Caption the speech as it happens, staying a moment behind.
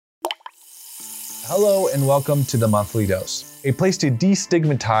Hello and welcome to The Monthly Dose, a place to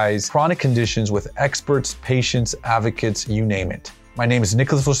destigmatize chronic conditions with experts, patients, advocates, you name it. My name is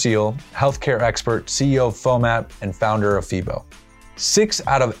Nicholas Lucille, healthcare expert, CEO of FOMAP, and founder of FIBO. 6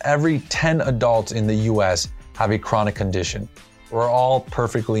 out of every 10 adults in the US have a chronic condition. We're all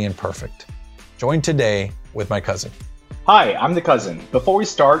perfectly imperfect. Join today with my cousin. Hi, I'm the cousin. Before we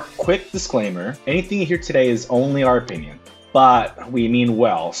start, quick disclaimer, anything you hear today is only our opinion. But we mean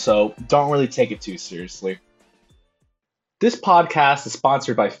well, so don't really take it too seriously. This podcast is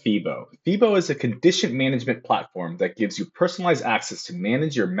sponsored by FIBO. FIBO is a condition management platform that gives you personalized access to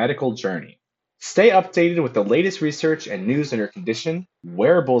manage your medical journey. Stay updated with the latest research and news on your condition,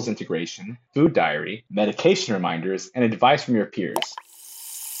 wearables integration, food diary, medication reminders, and advice from your peers.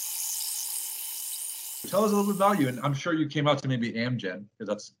 Tell us a little bit about you, and I'm sure you came out to maybe Amgen,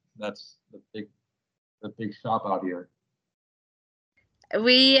 because that's the big shop out here.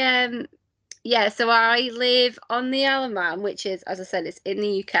 So I live on the Isle of Man, which is, as I said, it's in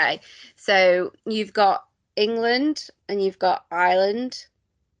the UK. So you've got England and you've got Ireland,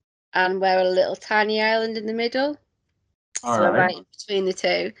 and we're a little tiny island in the middle. All so right. We're right between the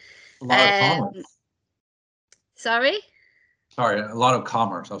two. A lot of commerce. Sorry, a lot of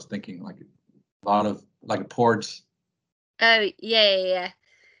commerce. I was thinking like a lot of like ports. Oh yeah.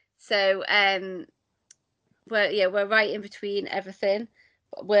 So we're right in between everything.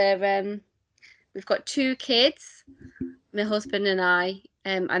 We've got 2 kids, my husband and I,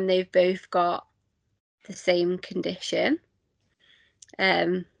 and they've both got the same condition.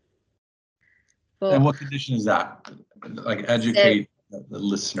 And what condition is that? Like educate the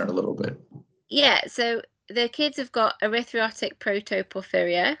listener a little bit. Yeah, so the kids have got erythropoietic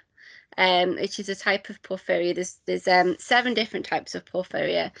protoporphyria, which is a type of porphyria. There's 7 different types of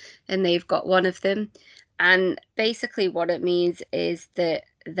porphyria, and they've got one of them. And basically what it means is that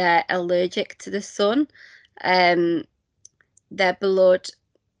they're allergic to the sun. Their blood,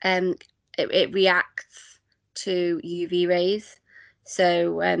 it reacts to UV rays.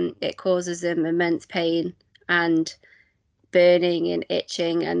 So it causes them immense pain and burning and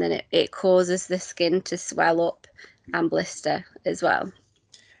itching, and then it causes the skin to swell up and blister as well.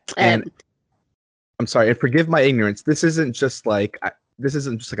 And I'm sorry, and forgive my ignorance. This isn't just like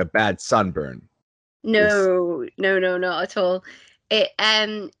a bad sunburn. No, not at all.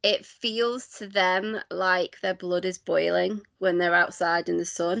 It feels to them like their blood is boiling when they're outside in the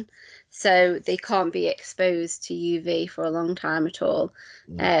sun, so they can't be exposed to UV for a long time at all.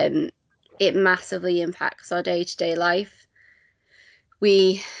 It massively impacts our day-to-day life.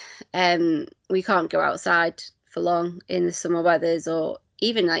 We can't go outside for long in the summer weathers, or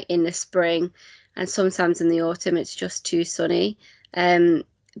even like in the spring, and sometimes in the autumn it's just too sunny.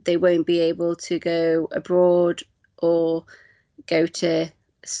 They won't be able to go abroad or go to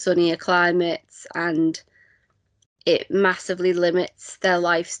sunnier climates, and it massively limits their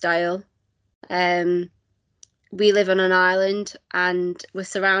lifestyle. We live on an island and we're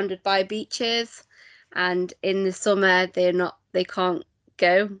surrounded by beaches, and in the summer they can't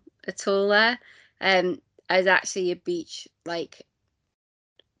go at all there. There's actually a beach like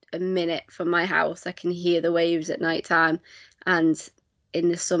a minute from my house. I can hear the waves at night time, and in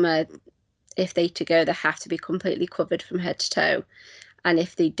the summer, if they to go, they have to be completely covered from head to toe, and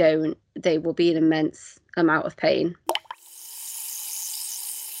if they don't, they will be in immense amount of pain.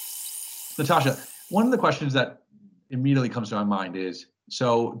 Natassja, one of the questions that immediately comes to my mind is,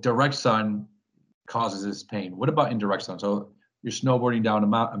 so direct sun causes this pain. What about indirect sun? So you're snowboarding down a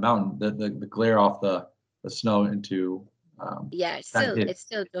mountain, the glare off the snow into it's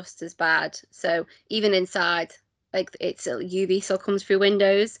still just as bad. So even inside, like it's UV still comes through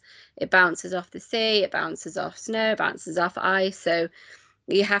windows. It bounces off the sea, it bounces off snow, it bounces off ice. So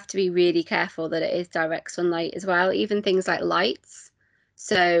you have to be really careful that it is direct sunlight as well. Even things like lights.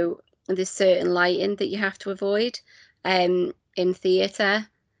 So there's certain lighting that you have to avoid. In theatre,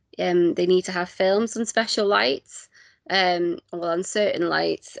 they need to have films on special lights, on certain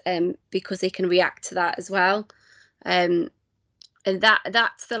lights, because they can react to that as well. And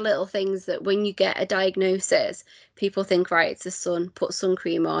that's the little things that when you get a diagnosis, people think, right, it's the sun, put sun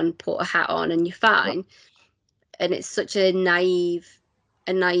cream on, put a hat on, and you're fine. And it's such a naive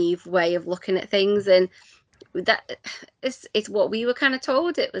way of looking at things, and that it's what we were kind of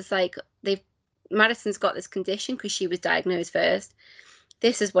told. It was like Madison's got this condition because she was diagnosed first.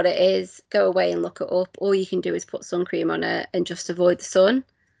 This is what it is. Go away and look it up. All you can do is put sun cream on it and just avoid the sun.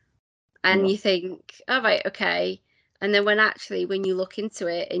 And you think, all right, okay. And then when you look into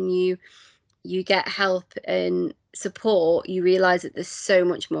it and you get help and support, you realize that there's so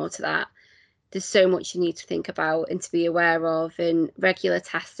much more to that. there's so much you need to think about and to be aware of, and regular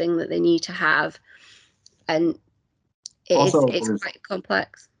testing that they need to have. And it's quite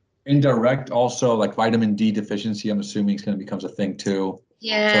complex. Indirect also, like vitamin D deficiency, I'm assuming is going to become a thing too.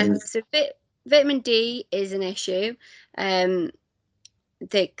 Yeah, so vitamin D is an issue. The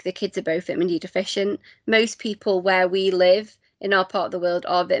kids are both vitamin D deficient. Most people where we live in our part of the world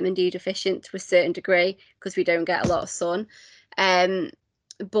are vitamin D deficient to a certain degree because we don't get a lot of sun.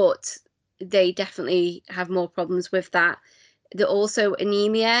 But they definitely have more problems with that. They're also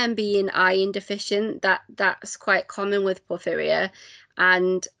anemia and being iron deficient. That's quite common with porphyria.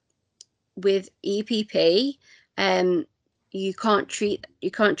 And with EPP, you can't treat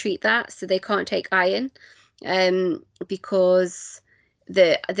that, so they can't take iron, because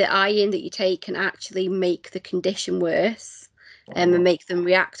the iron that you take can actually make the condition worse, and make them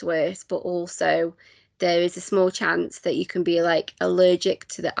react worse. But also, there is a small chance that you can be like allergic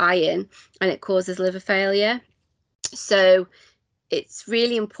to the iron, and it causes liver failure. So it's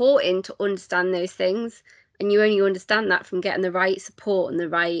really important to understand those things, and you only understand that from getting the right support and the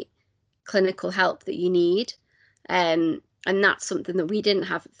right clinical help that you need. And that's something that we didn't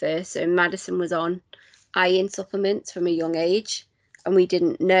have at first. So Madison was on iron supplements from a young age, and we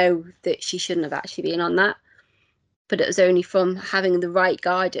didn't know that she shouldn't have actually been on that. But it was only from having the right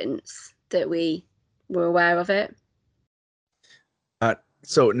guidance that we were aware of it.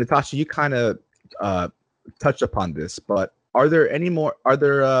 So Natassja, you kind of touched upon this, but are there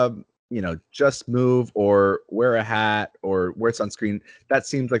Just Move or wear a hat or wear sunscreen? That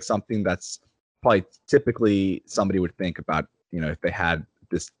seems like something that's probably typically somebody would think about, if they had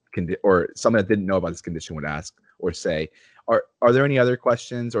this condition, or someone that didn't know about this condition would ask or say. Are there any other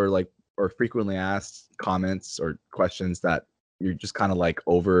questions or frequently asked comments or questions that you're just kind of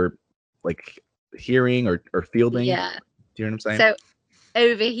over hearing or fielding? Yeah. Do you know what I'm saying? So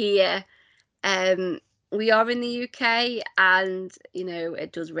over here, we are in the UK, and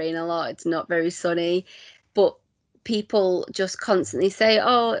it does rain a lot. It's not very sunny, but people just constantly say,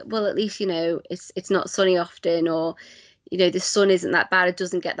 oh, well, at least it's not sunny often, or the sun isn't that bad, it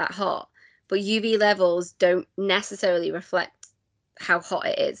doesn't get that hot. But UV levels don't necessarily reflect how hot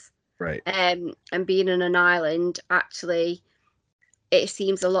it is. Right. And being on an island, actually, it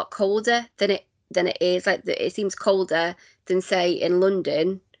seems a lot colder than it is. It seems colder than, say, in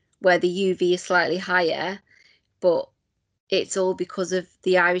London, where the UV is slightly higher, but it's all because of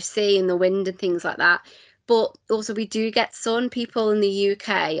the Irish Sea and the wind and things like that. But also, we do get sun. People in the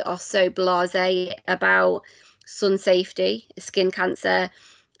UK are so blasé about sun safety, skin cancer.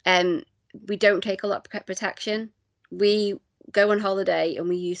 We don't take a lot of protection. We go on holiday and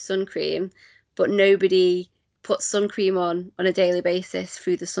we use sun cream, but nobody puts sun cream on a daily basis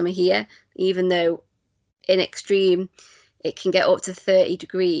through the summer here, even though in extreme it can get up to 30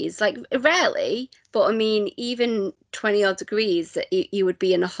 degrees, rarely, but I mean, even 20 odd degrees that you would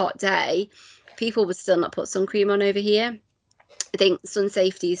be in a hot day, people would still not put sun cream on over here. I think sun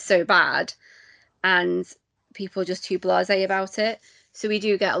safety is so bad, and people are just too blasé about it. So we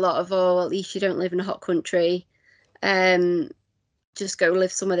do get a lot of, oh, at least you don't live in a hot country. Just go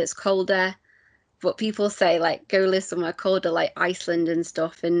live somewhere that's colder. But people say, go live somewhere colder, like Iceland and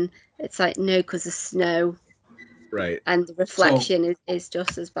stuff. And it's no, because of snow. Right. And the reflection is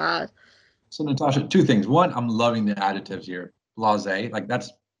just as bad. So Natassja, two things. One, I'm loving the additives here. Blasé,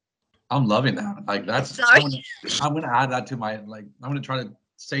 I'm loving that. That's. I'm gonna add that to my I'm gonna try to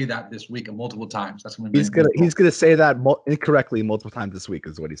say that this week multiple times. That's he's gonna say that incorrectly multiple times this week,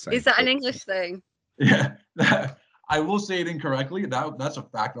 is what he's saying. Is that an English thing? Yeah, I will say it incorrectly. That's a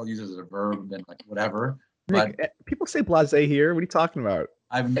fact. I'll use it as a verb and whatever. Nick, but people say blasé here. What are you talking about?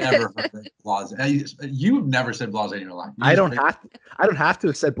 I've never heard blasé. You've never said blasé in your life. I don't have to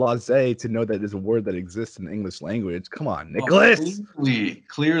have said blasé to know that there's a word that exists in the English language. Come on, Nicholas.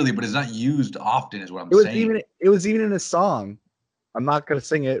 Clearly, but it's not used often, is what I'm saying. It was even in a song. I'm not gonna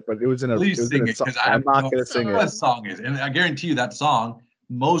sing it, but it was in a. Please sing it, because I'm not gonna sing it. What song is? And I guarantee you that song,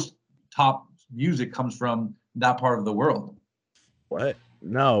 most top music comes from that part of the world. What?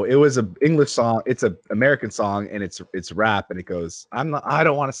 No, it was an English song. It's an American song, and it's rap, and it goes. I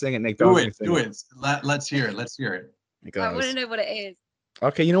don't want to sing it, Nick. Do it. Let's hear it. I want to know what it is.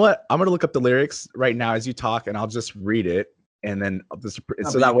 Okay, you know what? I'm gonna look up the lyrics right now as you talk, and I'll just read it, and then I'll just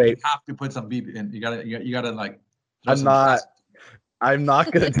so that way. You have to put some beep in. You gotta like. I'm not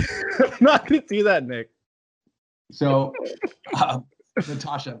gonna. I'm not gonna do that, Nick. So,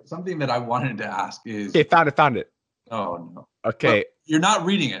 Natassja, something that I wanted to ask is. Okay, found it. Oh no. Okay. Well, you're not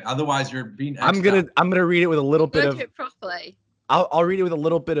reading it. Otherwise, you're being. I'm gonna read it with a little bit of. Do it properly. I'll read it with a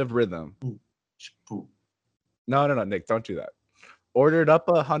little bit of rhythm. No, Nick, don't do that. Ordered up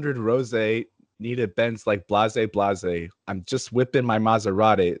 100 rosé, Need a Benz like blase blase. I'm just whipping my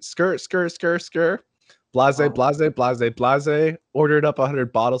Maserati. Skirt, skirt, skirt, skirt. Blase, blase, blase, blase. Ordered up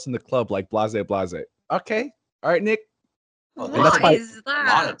 100 bottles in the club like blase, blase. Okay. All right, Nick. What is that? A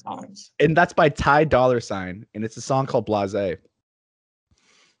lot of times. And that's by Ty Dollar Sign. And it's a song called Blase.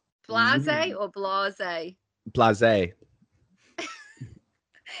 Blase or blase? Blase.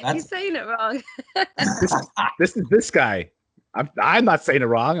 You're saying it wrong. This is this guy. I'm not saying it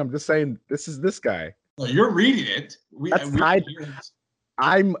wrong. I'm just saying this is this guy. Well, you're reading it.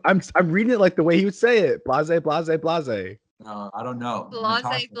 I'm reading it like the way he would say it. Blase, blase, blase. No, I don't know. Blase,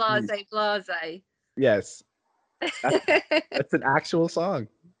 Natassja, blase, please. blase. Yes. That's an actual song.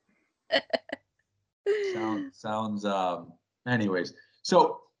 Sounds anyways.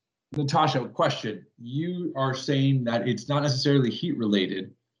 So Natassja, question. You are saying that it's not necessarily heat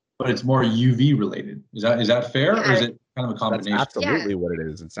related, but it's more UV related. Is that fair? Yeah. Or is it kind of a combination? That's absolutely what it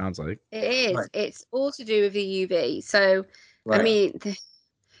is, it sounds like. It is. Right. It's all to do with the UV. So Right. I mean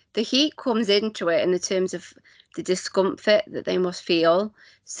the heat comes into it in the terms of the discomfort that they must feel.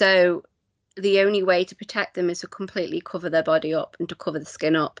 So the only way to protect them is to completely cover their body up and to cover the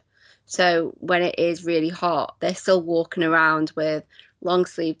skin up. So when it is really hot, they're still walking around with long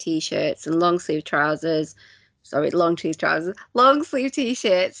sleeve t-shirts and long sleeve trousers. Long sleeve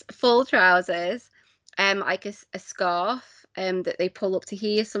t-shirts, full trousers, like a scarf that they pull up to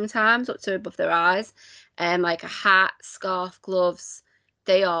here sometimes, up to above their eyes, like a hat, scarf, gloves.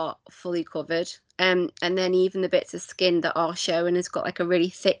 They are fully covered. And then even the bits of skin that are showing has got like a really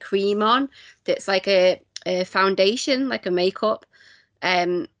thick cream on that's like a foundation, like a makeup.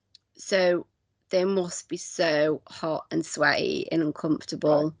 So they must be so hot and sweaty and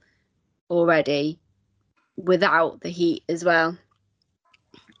uncomfortable already without the heat as well.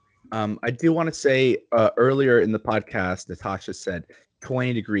 I do want to say earlier in the podcast, Natassja said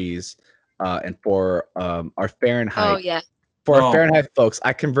 20 degrees. And for our Fahrenheit. Oh, yeah. For our Fahrenheit folks,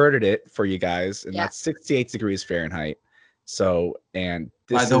 I converted it for you guys, and Yeah. that's 68 degrees Fahrenheit. So, and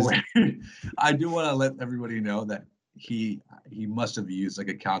this By the way, I do want to let everybody know that he must have used like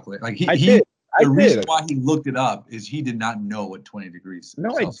a calculator. Like the reason why he looked it up is he did not know what 20 degrees.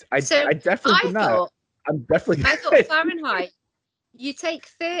 No, I definitely did not. I thought Fahrenheit. You take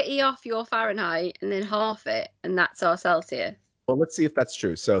 30 off your Fahrenheit and then half it, and that's our Celsius. Well, let's see if that's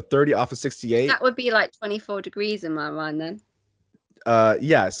true. So 30 off of 68. That would be like 24 degrees in my mind then.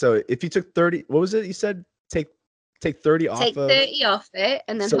 Yeah. So if you took 30, what was it you said? Take 30 off. Take 30 off it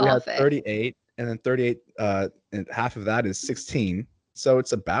and then so half we have it. 38, and then 38. And half of that is 16. So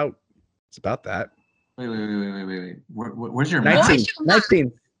it's about that. Wait. Where's your 19?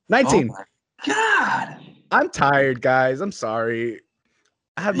 19. 19. Oh my God. I'm tired, guys. I'm sorry.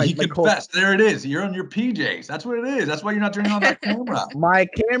 I had He confessed. There it is. You're on your PJs. That's what it is. That's why you're not turning on that camera. My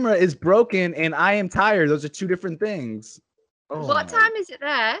camera is broken and I am tired. Those are two different things. Oh, what time is it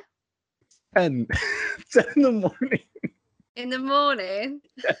there? 10 in the morning. In the morning?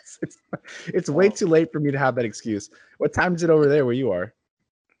 Yes. It's way too late for me to have that excuse. What time is it over there where you are?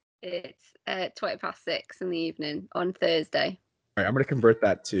 It's 6:20 in the evening on Thursday. All right, I'm going to convert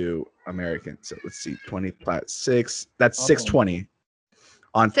that to American. So let's see, 20 plus 6. That's 6:20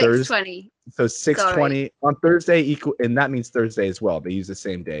 on Thursday. So 6:20 on Thursday equal, and that means Thursday as well. They use the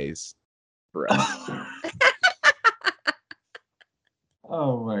same days for us.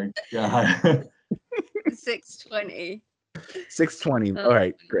 Oh my God. 6:20. 6:20. All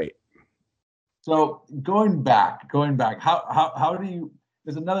right, great. So going back, how do you?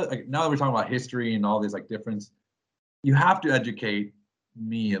 There's another, like, now that we're talking about history and all these like difference, you have to educate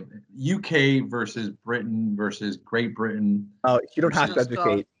me. UK versus Britain versus Great Britain. Oh, you don't have to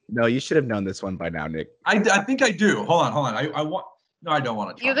educate. No, you should have known this one by now, Nick. I think I do. Hold on. I want. No, I don't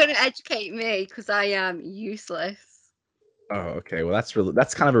want to. You're going to educate me because I am useless. Oh, okay. Well,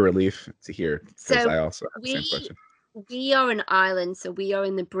 that's kind of a relief to hear. So I also have the same question. We are an island, so we are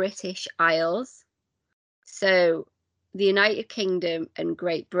in the British Isles. So the United Kingdom and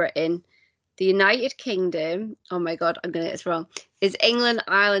Great Britain. The United Kingdom, oh my God, I'm going to get this wrong, is England,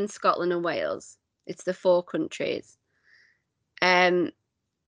 Ireland, Scotland, and Wales. It's the 4 countries.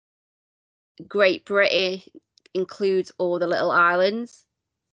 Great Britain includes all the little islands,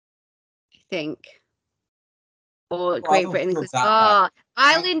 I think. Or Great Britain includes...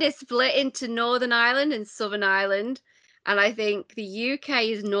 Ireland is split into Northern Ireland and Southern Ireland. And I think the UK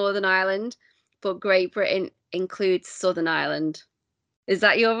is Northern Ireland, but Great Britain includes Southern Ireland. Is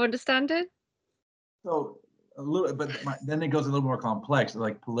that your understanding? So a little, but then it goes a little more complex,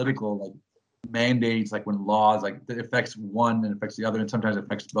 like political, like mandates, like when laws, like that affects one and affects the other, and sometimes it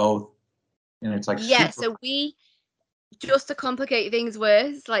affects both. And it's like so just to complicate things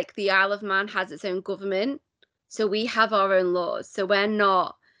worse, like the Isle of Man has its own government, so we have our own laws. So we're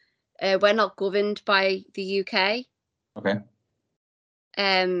not governed by the UK. Okay.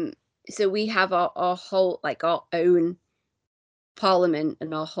 So we have our whole, like, our own parliament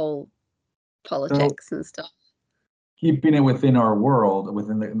and our whole politics and stuff. Keeping it within our world,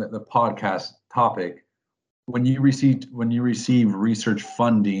 within the podcast topic, when you receive research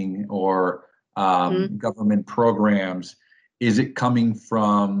funding or government programs, is it coming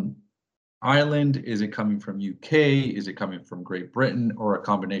from Ireland? Is it coming from UK? Is it coming from Great Britain, or a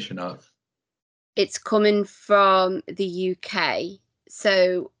combination of? It's coming from the UK.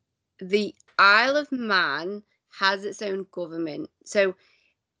 So the Isle of Man has its own government. So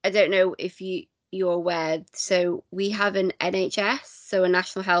I don't know if you're aware. So we have an NHS, so a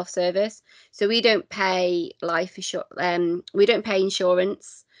National Health Service. So we don't pay life insurance. We don't pay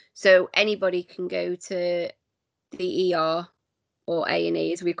insurance. So anybody can go to the ER or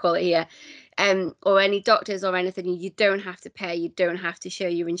A&E, as we call it here, or any doctors or anything. You don't have to pay. You don't have to show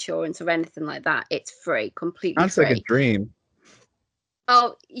your insurance or anything like that. It's free, completely Sounds free. like a dream.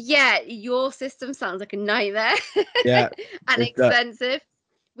 Oh yeah, your system sounds like a nightmare. Yeah, and expensive.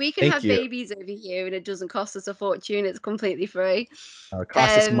 We can have you. babies over here, and it doesn't cost us a fortune. It's completely free. It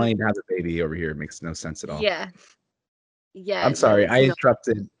costs us money to have a baby over here. It makes no sense at all. Yeah. I'm sorry, I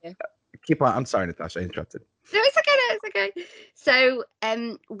interrupted. Yeah. Keep on. I'm sorry, Natassja, I interrupted. No, it's okay. No, it's okay. So,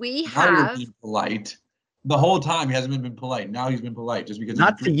 we now have. You're being polite. The whole time he hasn't been polite. Now he's been polite just because.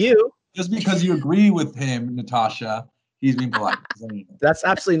 Not to you. Just because you agree with him, Natassja. He's being polite. That's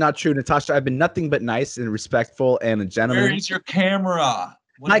absolutely not true, Natassja. I've been nothing but nice and respectful and a gentleman. Where is your camera?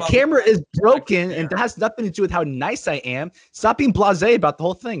 My camera is broken, and that has nothing to do with how nice I am. Stop being blasé about the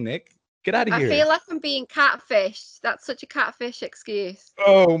whole thing, Nick. Get out of here. I feel like I'm being catfished. That's such a catfish excuse.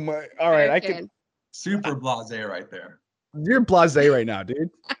 Oh my! All right, I can. Super blasé right there. You're blasé right now,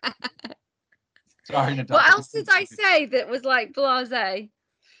 dude. Sorry, Natassja. What else did I say that was like blasé?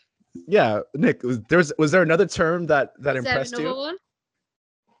 Yeah, Nick. Was there another term that impressed you? One?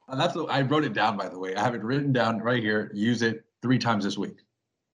 That's what I wrote it down, by the way. I have it written down right here. Use it 3 times this week.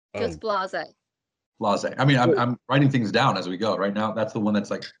 Just blasé. Blasé. I mean, I'm writing things down as we go. Right now, that's the one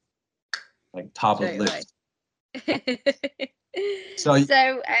that's like top of the list. So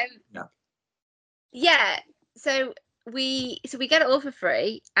we get it all for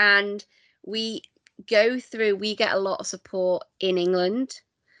free, and we get a lot of support in England,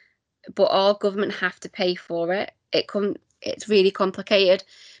 but our government have to pay for it. It's really complicated.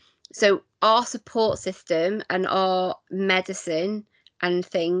 So our support system and our medicine and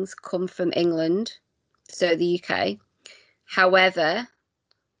things come from England, so the UK. However,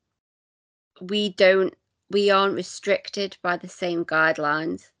 we aren't restricted by the same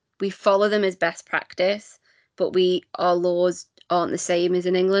guidelines. We follow them as best practice, but our laws aren't the same as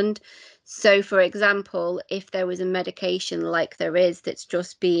in England. So, for example, if there was a medication like there is that's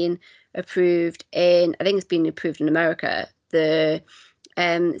just been approved I think it's been approved in America, the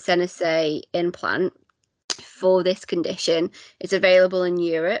Natassja implant for this condition, it's available in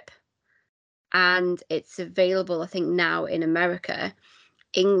Europe, and it's available, I think, now in America.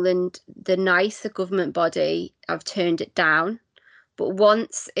 England, the NICE, the government body, have turned it down. But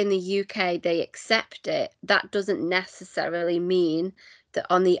once in the UK they accept it, that doesn't necessarily mean that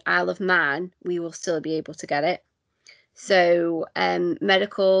on the Isle of Man we will still be able to get it. So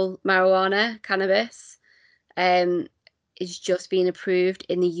medical marijuana, cannabis, is just being approved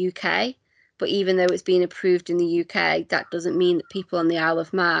in the UK. But even though it's being approved in the UK, that doesn't mean that people on the Isle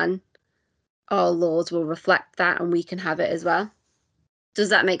of Man, our laws will reflect that, and we can have it as well. Does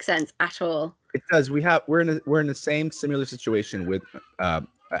that make sense at all? It does. We're in the same similar situation with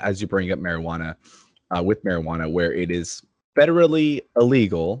as you bring up marijuana, with marijuana, where it is federally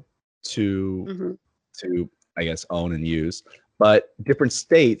illegal to I guess own and use, but different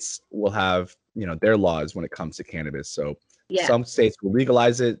states will have their laws when it comes to cannabis. So some states will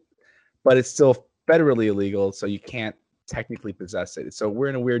legalize it, but it's still federally illegal, so you can't technically possess it. So we're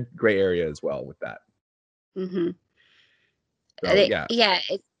in a weird gray area as well with that. So,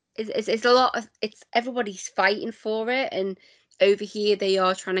 it's a lot of, everybody's fighting for it, and over here they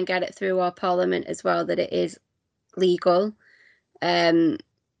are trying to get it through our parliament as well, that it is legal.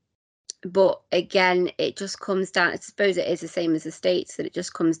 But again, it just comes down, I suppose it is the same as the states, that it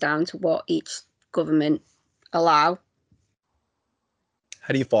just comes down to what each government allow.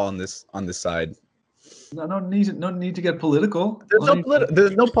 How do you fall on this side? No need to get political.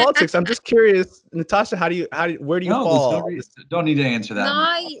 There's no politics. I'm just curious, Natassja. Where do you fall? Don't need to answer that.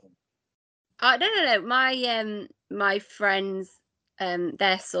 No. My friends,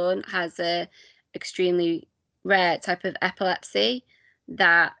 their son has a extremely rare type of epilepsy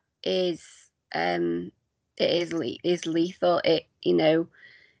that is is lethal. It, you know,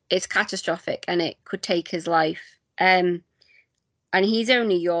 it's catastrophic and it could take his life. And he's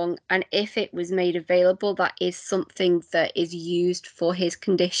only young, and if it was made available, that is something that is used for his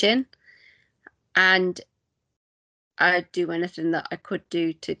condition. And I'd do anything that I could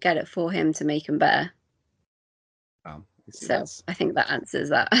do to get it for him to make him better. So I think that answers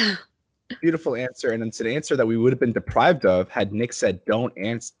that. Beautiful answer, and it's an answer that we would have been deprived of had Nick said, "Don't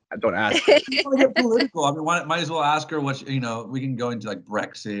ask." You want to get political? I mean, might as well ask her what we can go into like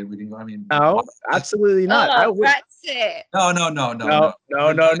Brexit. We can go. I mean, no, absolutely not. Oh, Brexit. No.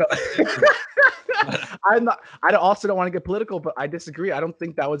 I'm not. I also don't want to get political, but I disagree. I don't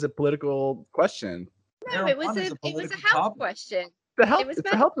think that was a political question. No, it was a health question. It's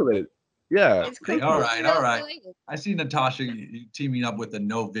a health related. Yeah. All right. I see Natassja teaming up with the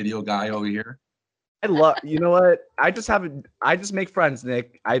no video guy over here. You know what? I just make friends,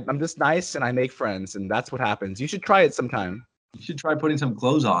 Nick. I'm just nice and I make friends, and that's what happens. You should try it sometime. You should try putting some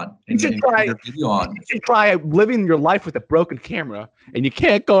clothes on and getting your video on. You should try living your life with a broken camera, and you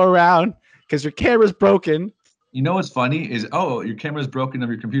can't go around because your camera's broken. You know what's funny is, your camera's broken of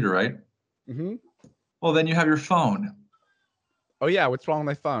your computer, right? Mm-hmm. Well, then you have your phone. Oh yeah, what's wrong with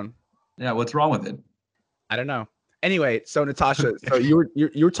my phone? Yeah, what's wrong with it? I don't know. Anyway, so Natassja, so you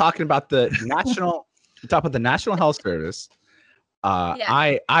were talking about the National Health Service.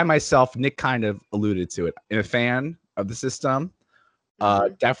 Yeah. I myself, Nick kind of alluded to it. I'm a fan of the system.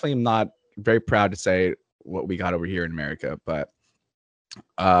 Definitely am not very proud to say what we got over here in America, but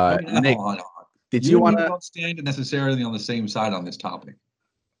Nick, did you want to? Don't stand necessarily on the same side on this topic.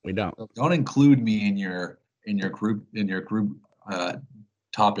 We don't. Don't include me in your group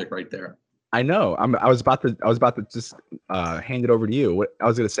topic right there. I know. I was about to just hand it over to you. I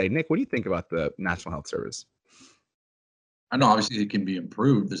was going to say, Nick, what do you think about the National Health Service? I know obviously it can be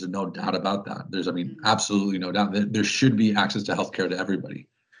improved. There's no doubt about that. Absolutely no doubt. There should be access to healthcare to everybody,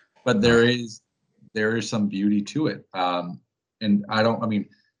 but there is some beauty to it. And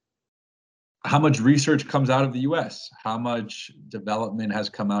how much research comes out of the U.S.? How much development has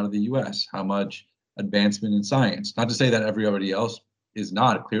come out of the U.S.? How much advancement in science? Not to say that everybody else is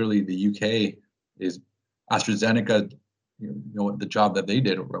not. Clearly, the UK is AstraZeneca. You know the job that they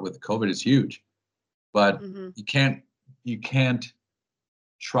did with COVID is huge, but you can't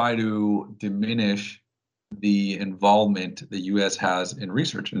try to diminish the involvement the U.S. has in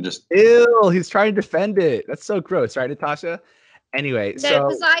research and just. Ew, he's trying to defend it. That's so gross, right, Natassja? Anyway, no,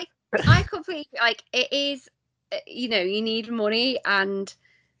 because I completely it is. You need money, and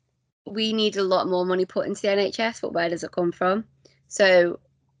we need a lot more money put into the NHS. But where does it come from? So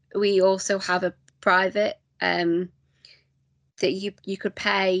we also have a private that you could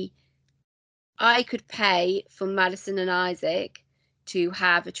pay. I could pay for Madison and Isaac to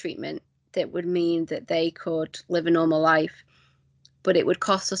have a treatment that would mean that they could live a normal life, but it would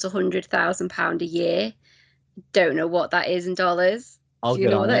cost us £100,000 a year. Don't know what that is in dollars. Do you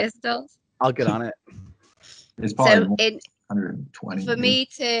know what that is in dollars? I'll get on it. It's probably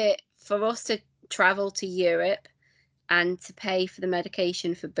 120. For us to travel to Europe and to pay for the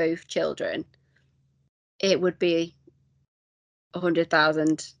medication for both children, it would be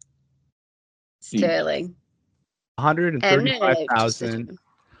 100,000 sterling. 135,000.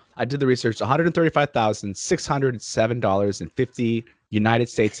 I did the research. $135,607.50 United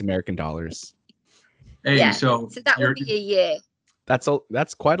States American dollars. Hey, yeah, so that would be a year. That's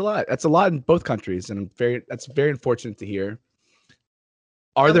quite a lot. That's a lot in both countries, and that's very unfortunate to hear.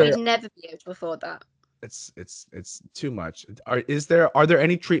 We'd never be able to afford that. It's too much. Are there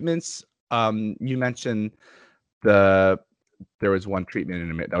any treatments? You mentioned there was one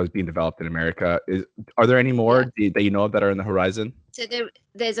treatment that was being developed in America. Are there any more that you know of that are in the horizon? So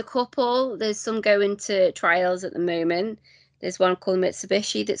there's a couple. There's some going to trials at the moment. There's one called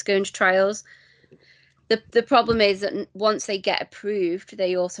Mitsubishi that's going to trials. The problem is that once they get approved,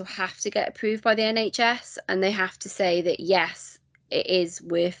 they also have to get approved by the NHS, and they have to say that yes, it is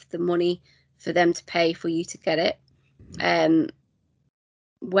worth the money for them to pay for you to get it.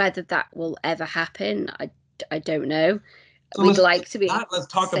 Whether that will ever happen, I don't know. So let's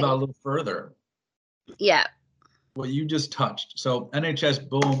talk about a little further. Yeah. What you just touched. So NHS,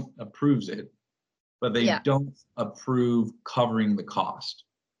 boom, approves it, but they don't approve covering the cost.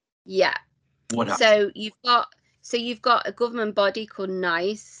 Yeah. What happens? So you've got a government body called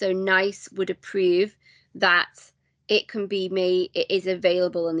NICE. So NICE would approve that it can be made, it is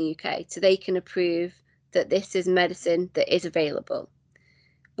available in the UK. So they can approve that this is medicine that is available.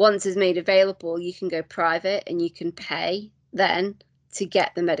 Once it's made available, you can go private and you can pay then to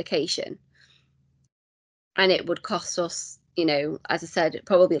get the medication. and it would cost us, you know, as I said,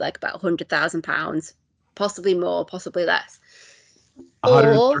 probably like about £100,000, possibly more, possibly less.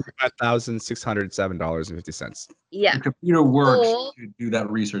 Or $135,607.50. yeah, The computer works or to do that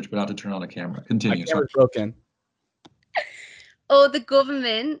research, but not to turn on a camera. Continue. My camera's broken. or the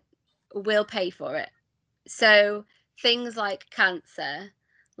government will pay for it. So things like cancer,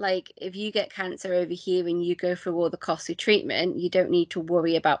 like if you get cancer over here and you go through all the costly treatment, you don't need to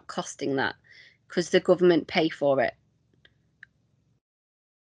worry about costing that because the government pay for it.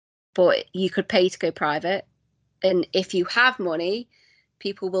 But you could pay to go private. And if you have money,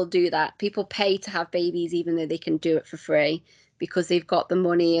 people will do that. People pay to have babies even though they can do it for free because they've got the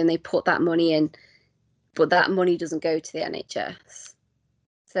money and they put that money in, but that money doesn't go to the NHS.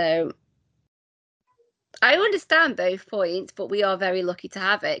 So I understand both points, but we are very lucky to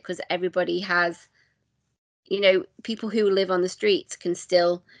have it because everybody has, you know, people who live on the streets can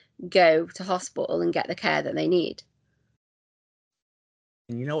still go to hospital and get the care that they need.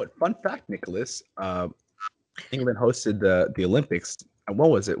 And you know what? Fun fact, Nicholas. England hosted the Olympics. And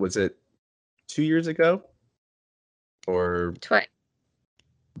what was it? Was it 2 years ago? Or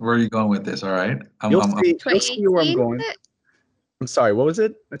Where are you going with this? All right. You'll see where I'm going. I'm sorry. What was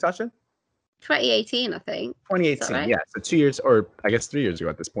it, Natassja? 2018, I think. 2018. Right? Yeah. So 2 years, or I guess 3 years ago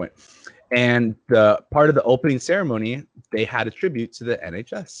at this point. And the part of the opening ceremony, they had a tribute to the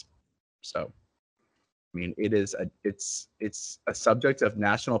NHS. So, I mean, it's a subject of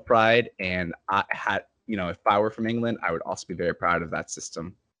national pride, and if I were from England, I would also be very proud of that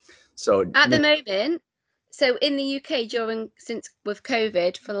system. So at the moment, so in the UK since with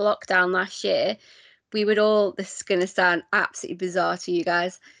COVID for the lockdown last year, we would all, this is going to sound absolutely bizarre to you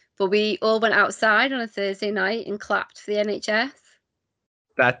guys, but we all went outside on a Thursday night and clapped for the NHS.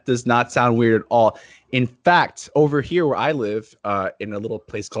 That does not sound weird at all. In fact, over here where I live, in a little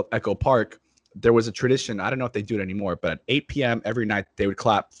place called Echo Park, there was a tradition. I don't know if they do it anymore, but at 8 p.m. every night, they would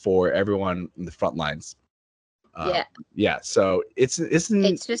clap for everyone in the front lines. Yeah. So it's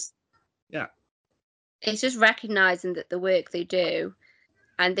just recognizing that the work they do,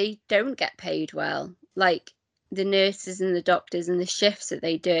 and they don't get paid well, like the nurses and the doctors and the shifts that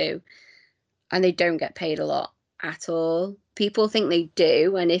they do, and they don't get paid a lot at all. People think they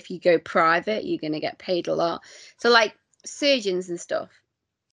do, and if you go private, you're going to get paid a lot. So like surgeons and stuff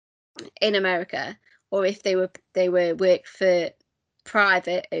in America, or if they were work for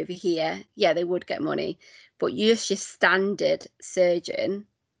private over here, yeah, they would get money. But your standard surgeon,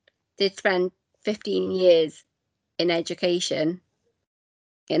 they'd spend 15 years in education,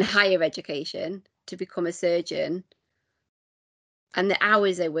 in higher education, to become a surgeon, and the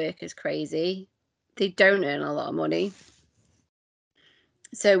hours they work is crazy. They don't earn a lot of money,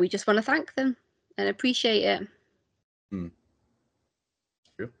 so we just want to thank them and appreciate it.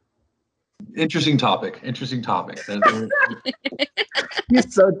 Interesting topic. You're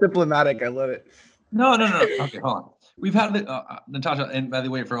so diplomatic. I love it. No. Okay, hold on. We've had Natassja, and by the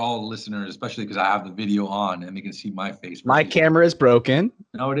way, for all listeners, especially because I have the video on and they can see my face. My camera is broken.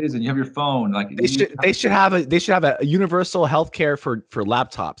 No, it is, and you have your phone. Like they should have a universal healthcare for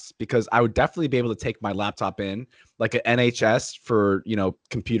laptops, because I would definitely be able to take my laptop in like an NHS for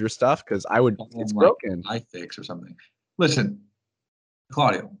computer stuff, because it's broken. iFix or something. Listen,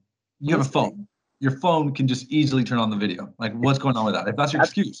 Claudio, you have a phone. Your phone can just easily turn on the video. Like, what's going on with that? If that's your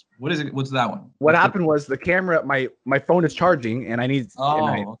excuse, what is it? What's that one? What happened was the camera, my phone is charging, and I need. Okay.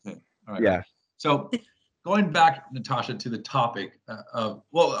 All right. Yeah. So, going back, Natassja, to the topic of,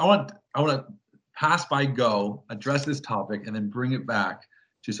 well, I want to pass by go, address this topic, and then bring it back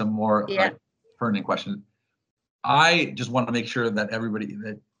to some more pertinent questions. I just want to make sure that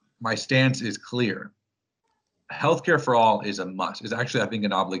that my stance is clear. Healthcare for all is a must. It's actually, I think,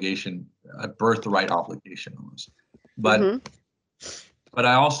 an obligation, a birthright obligation almost. But but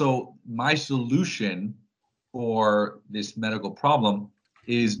I also, my solution for this medical problem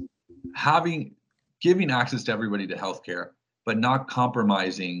is giving access to everybody to healthcare, but not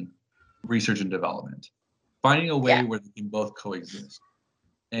compromising research and development. Finding a way where they can both coexist.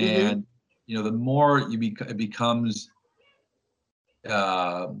 And the more it becomes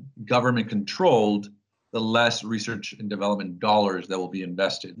government controlled, the less research and development dollars that will be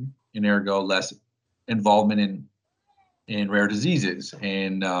invested, and ergo less involvement in rare diseases,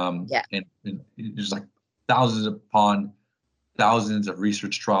 and just like thousands upon thousands of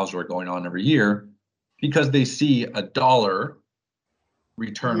research trials are going on every year because they see a dollar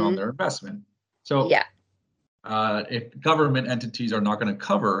return on their investment. So if government entities are not going to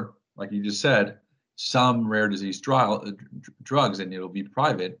cover, like you just said, some rare disease drugs, and it'll be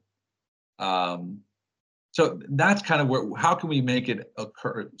private. So that's kind of how can we make it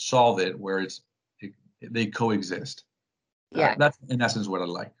solve it where they coexist. Yeah. That's in essence what I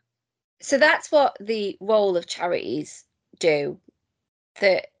like. So that's what the role of charities do.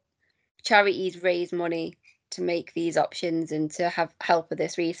 That charities raise money to make these options and to have help with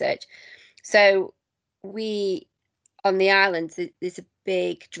this research. So we on the islands, there's a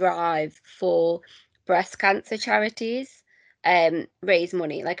big drive for breast cancer charities raise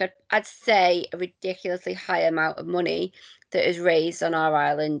money. Like I'd say a ridiculously high amount of money that is raised on our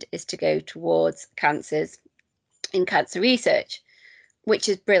island is to go towards cancers in cancer research, which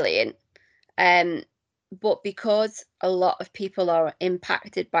is brilliant. But because a lot of people are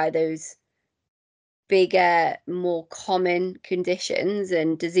impacted by those bigger, more common conditions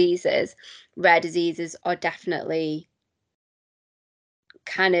and diseases, rare diseases are definitely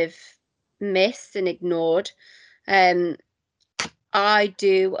kind of missed and ignored. I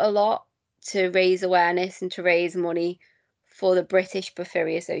do a lot to raise awareness and to raise money for the British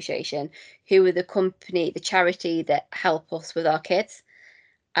Porphyria Association, who are the charity that help us with our kids.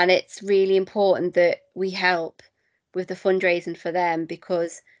 And it's really important that we help with the fundraising for them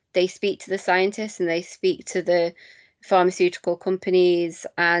because they speak to the scientists and they speak to the pharmaceutical companies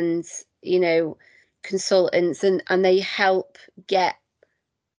and, consultants, and they help get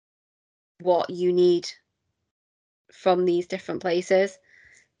what you need from these different places.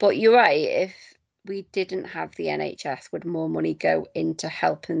 But you're right, if we didn't have the NHS, would more money go into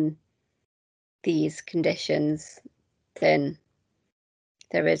helping these conditions than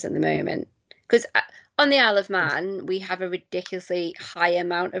there is at the moment? Because on the Isle of Man, we have a ridiculously high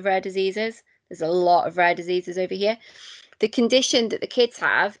amount of rare diseases. There's a lot of rare diseases over here. The condition that the kids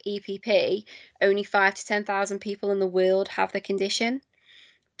have, EPP, only 5 to 10,000 people in the world have the condition,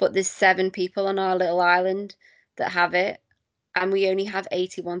 but there's 7 people on our little island that have it, and we only have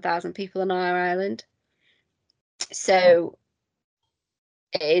 81,000 people on our island. So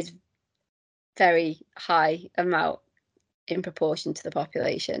it is very high amount in proportion to the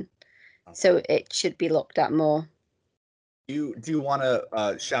population. So it should be looked at more. Do you want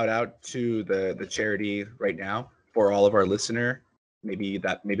to shout out to the charity right now for all of our listener? Maybe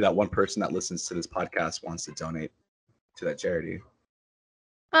that one person that listens to this podcast wants to donate to that charity.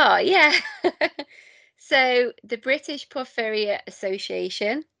 Oh yeah. So the British Porphyria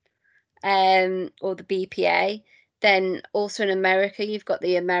Association, or the BPA. Then also in America, you've got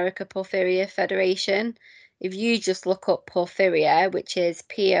the America Porphyria Federation. If you just look up Porphyria, which is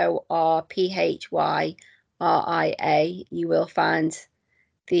Porphyria, you will find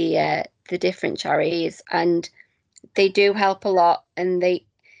the different charities, and they do help a lot. And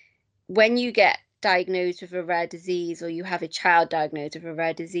when you get diagnosed with a rare disease, or you have a child diagnosed with a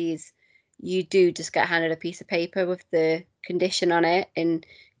rare disease, you do just get handed a piece of paper with the condition on it, and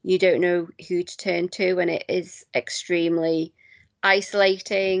you don't know who to turn to, and it is extremely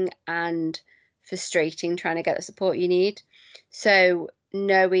isolating and frustrating trying to get the support you need. So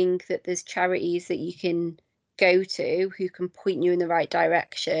knowing that there's charities that you can go to who can point you in the right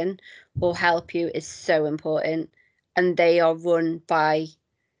direction or help you is so important, and they are run by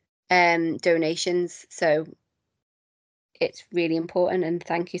donations, so it's really important, and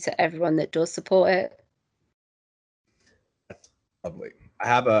thank you to everyone that does support it. That's lovely. I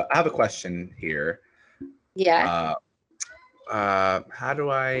have a question here. Yeah. How do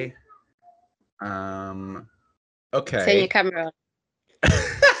I okay. Turn your camera on.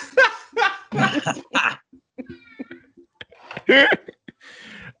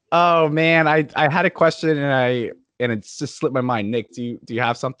 Oh man, I had a question and it's just slipped my mind. Nick, do you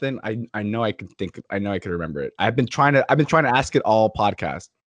have something? I know I could remember it. I've been trying to ask it all podcast.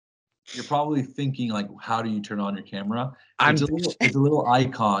 You're probably thinking like, how do you turn on your camera? It's a little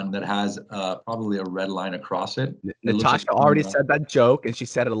icon that has probably a red line across it. Natassja already said that joke, and she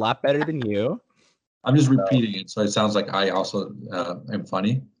said it a lot better than you. I'm just repeating it, so it sounds like I also am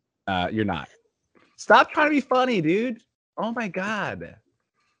funny. You're not. Stop trying to be funny, dude. Oh my god.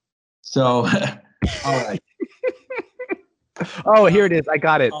 So, all right. Oh, here it is. I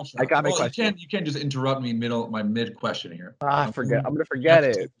got it. I got my question. You can't just interrupt me mid question here. I'm gonna forget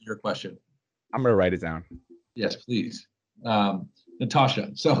it. Your question. I'm gonna write it down. Yes, please.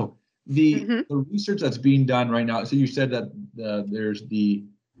 Natassja. So the research that's being done right now. So you said that there's the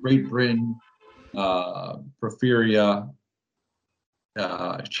Great Britain Porphyria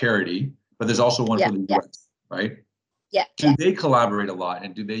charity, but there's also one for the US, right? Yeah. Do they collaborate a lot,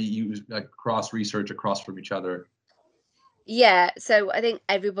 and do they use cross research across from each other? Yeah, so I think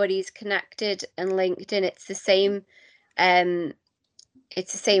everybody's connected and linked, and it's the same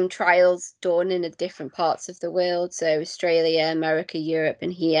trials done in the different parts of the world. So Australia, America, Europe,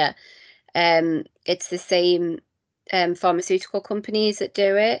 and here. It's the same pharmaceutical companies that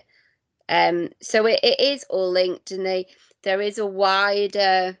do it. So it is all linked, and there is a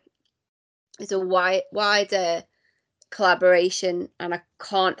wider collaboration, and I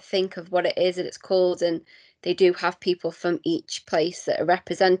can't think of what it is that it's called, and they do have people from each place that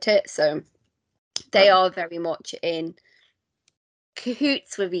represent it, so they are very much in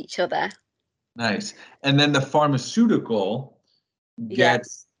cahoots with each other. Nice. And then the pharmaceutical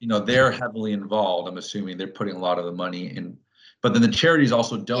gets, they're heavily involved. I'm assuming they're putting a lot of the money in, but then the charities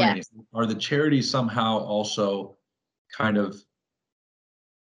also donate. Are the charities somehow also kind of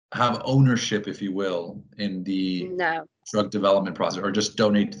have ownership, if you will, in the drug development process, or just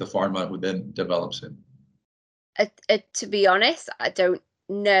donate to the pharma who then develops it? To be honest, I don't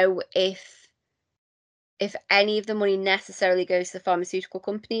know if any of the money necessarily goes to the pharmaceutical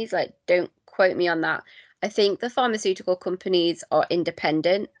companies. Like, don't quote me on that. I think the pharmaceutical companies are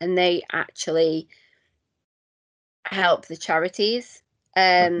independent and they actually help the charities.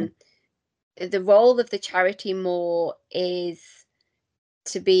 The role of the charity more is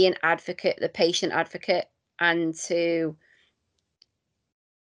to be an advocate, the patient advocate, and to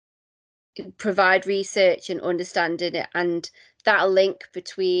provide research and understanding it, and that link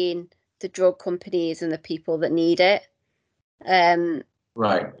between the drug companies and the people that need it.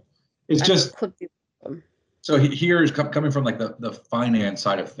 Right. It's just could be. So here is coming from like the finance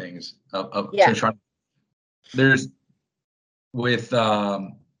side of things. There's with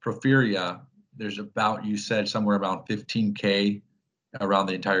Porphyria, there's about, you said somewhere around 15K around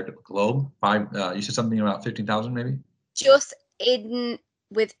the entire globe. You said something about 15,000 maybe? Just in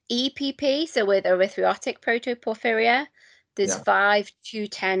with EPP, so with erythropoietic protoporphyria, there's 5 to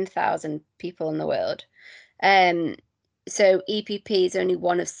 10,000 people in the world. So EPP is only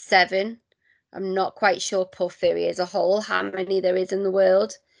one of 7. I'm not quite sure porphyria as a whole, how many there is in the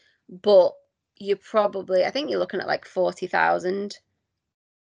world, but I think you're looking at like 40,000,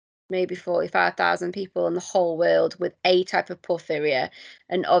 maybe 45,000 people in the whole world with a type of porphyria.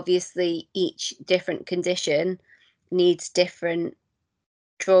 And obviously each different condition needs different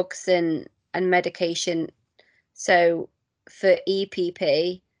drugs and medication. So for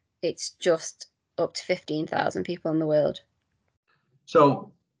EPP, it's just up to 15,000 people in the world.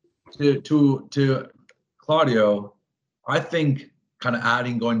 So to Claudio, I think kind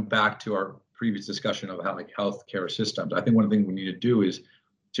of going back to our previous discussion of how like healthcare systems, I think one of the things we need to do is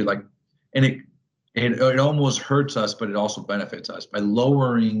to and it almost hurts us, but it also benefits us by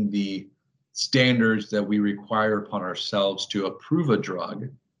lowering the standards that we require upon ourselves to approve a drug,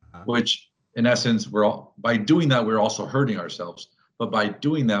 which in essence, by doing that, we're also hurting ourselves. But by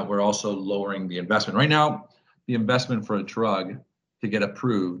doing that, we're also lowering the investment. Right now, the investment for a drug to get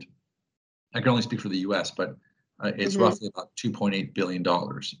approved, I can only speak for the US, but it's roughly about $2.8 billion.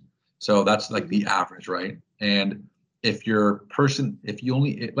 So that's like the average, right? And if you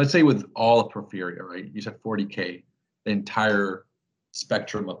only, let's say with all of porphyria, right? You said 40K, the entire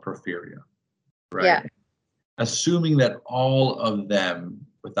spectrum of porphyria, right? Yeah. Assuming that all of them,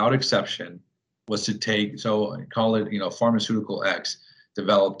 without exception, was to take, so call it, pharmaceutical X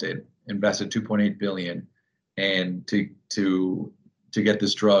developed it, invested 2.8 billion, and to get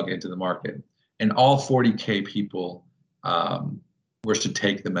this drug into the market, and all 40K people were to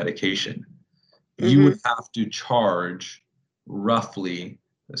take the medication, you would have to charge roughly,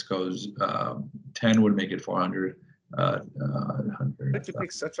 this goes 10 would make it 400. 100. But you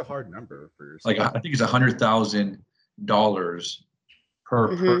pick such a hard number for yourself. Like I think it's $100,000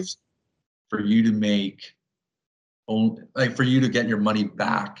 per person for you to make, for you to get your money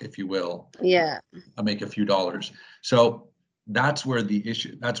back, if you will. Yeah. Make a few dollars. So that's where the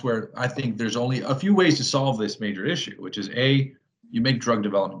issue. That's where I think there's only a few ways to solve this major issue, which is A, you make drug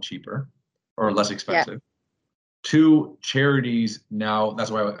development cheaper or less expensive. Yeah. 2, charities now, that's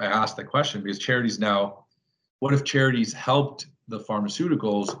why I asked the question, because charities now, what if charities helped the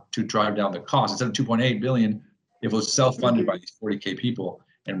pharmaceuticals to drive down the cost? Instead of 2.8 billion, if it was self-funded by these 40K people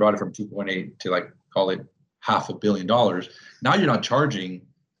and brought it from 2.8 to like, call it $500 million, now you're not charging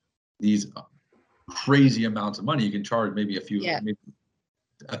these crazy amounts of money. You can charge maybe maybe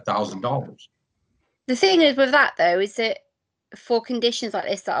 $1,000. The thing is with that though, is that for conditions like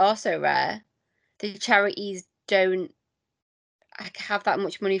this that are so rare, the charities don't have that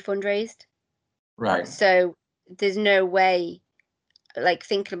much money fundraised. Right. So there's no way, like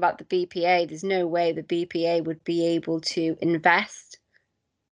thinking about the BPA, there's no way the BPA would be able to invest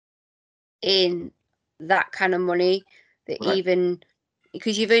in that kind of money, that even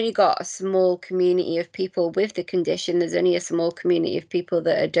because you've only got a small community of people with the condition, there's only a small community of people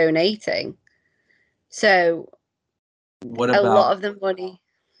that are donating. So what about a lot of the money?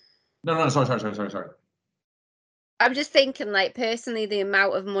 No, sorry. I'm just thinking, like, personally, the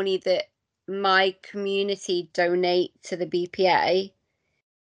amount of money that my community donate to the BPA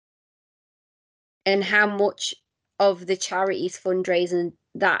and how much of the charity's fundraising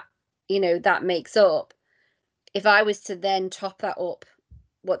that, that makes up, if I was to then top that up,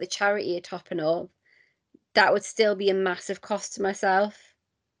 what the charity are topping up, that would still be a massive cost to myself.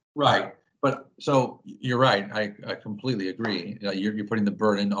 Right. But so you're right. I completely agree. You're putting the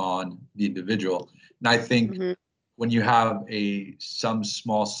burden on the individual. And I think when you have some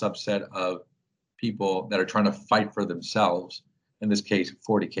small subset of people that are trying to fight for themselves, in this case,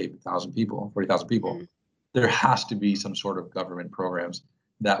 40,000 people, there has to be some sort of government programs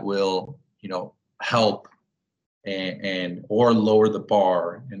that will, help and or lower the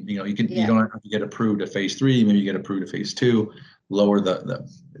bar. And you don't have to get approved at phase 3, maybe you get approved at phase 2, lower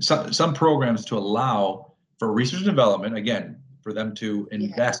some programs to allow for research and development, again, for them to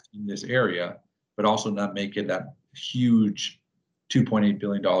invest in this area, but also not make it that huge $2.8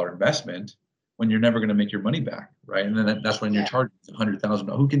 billion investment when you're never going to make your money back, right? And then that's when you're charging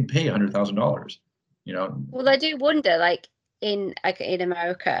 $100,000. Who can pay $100,000? Well, I do wonder, like in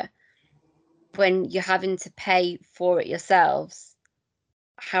America, when you're having to pay for it yourselves,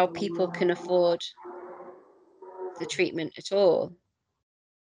 how people can afford the treatment at all.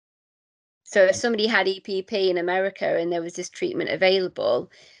 So if somebody had EPP in America and there was this treatment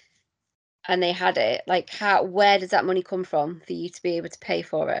available and they had it, like where does that money come from for you to be able to pay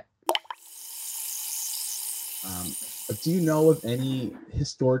for it? Do you know of any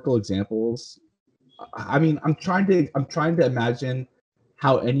historical examples? I mean, I'm trying to imagine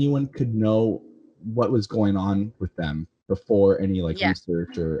how anyone could know what was going on with them before any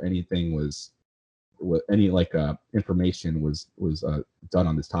research or anything was any information was done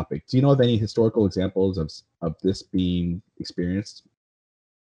on this topic. Do you know of any historical examples of this being experienced?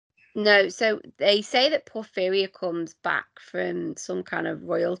 No. So they say that porphyria comes back from some kind of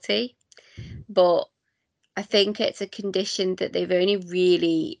royalty, but I think it's a condition that they've only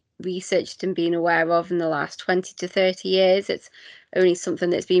really researched and been aware of in the last 20 to 30 years. It's only something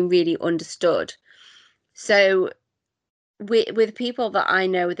that's been really understood. So with people that I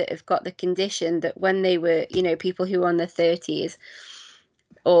know that have got the condition, that when they were, people who are in their 30s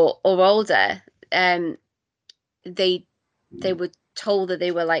or older, they were told that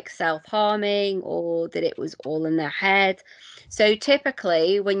they were like self-harming or that it was all in their head. So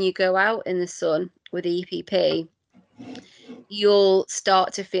typically when you go out in the sun with EPP, you'll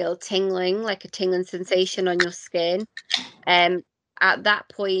start to feel tingling, like a tingling sensation on your skin. At that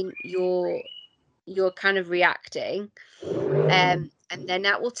point you're kind of reacting, and then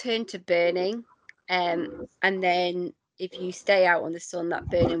that will turn to burning, and then if you stay out on the sun, that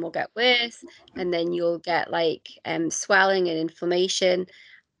burning will get worse, and then you'll get like swelling and inflammation,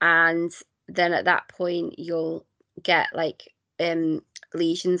 and then at that point you'll get like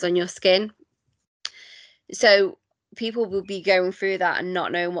lesions on your skin. So people will be going through that and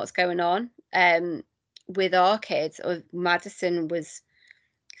not knowing what's going on. With our kids, or Madison was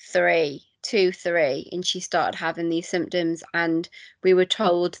 3, and she started having these symptoms, and we were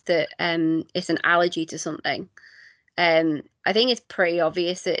told that it's an allergy to something. I think it's pretty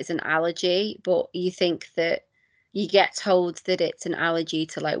obvious that it's an allergy, but you think that you get told that it's an allergy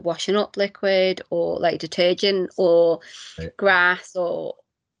to like washing up liquid or like detergent or grass or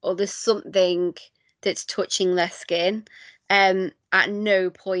there's something that's touching their skin. At no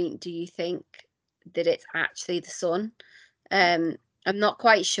point do you think that it's actually the sun. I'm not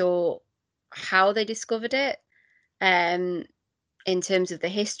quite sure how they discovered it in terms of the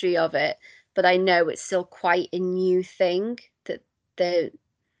history of it, but I know it's still quite a new thing that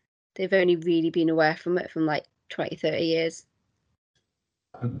they've only really been aware from it from like 20, 30 years.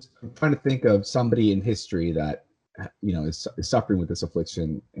 I'm trying to think of somebody in history that is suffering with this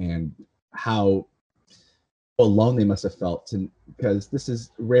affliction and how alone they must have felt, because this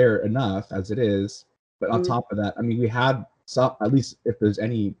is rare enough as it is. But on top of that, I mean, we have some, at least if there's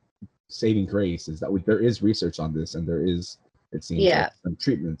any saving grace, is that there is research on this, and there is, it seems, some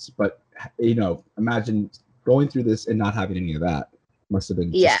treatments. But imagine going through this and not having any of that. Must have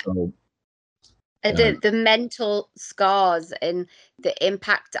been just so. The mental scars and the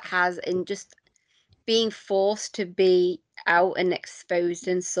impact it has, and just being forced to be out and exposed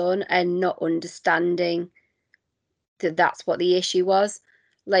in sun and not understanding that that's what the issue was.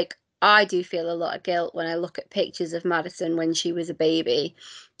 Like, I do feel a lot of guilt when I look at pictures of Madison when she was a baby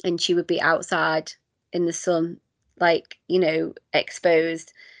and she would be outside in the sun, like,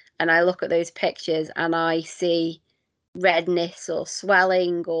 exposed. And I look at those pictures and I see redness or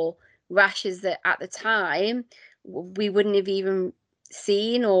swelling or rashes that at the time we wouldn't have even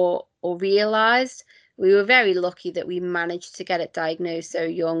seen or realized. we were very lucky that we managed to get it diagnosed so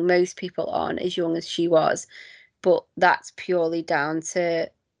young. Most people aren't as young as she was, but that's purely down to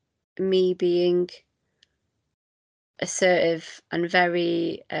me being assertive and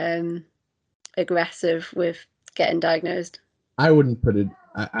very aggressive with getting diagnosed. I wouldn't put it.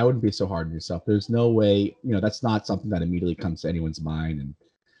 I wouldn't be so hard on yourself. There's no way. That's not something that immediately comes to anyone's mind, and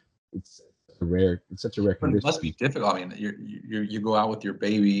it's rare. It's such a rare condition. It must be difficult. I mean, you go out with your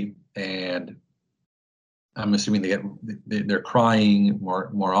baby, and I'm assuming they're crying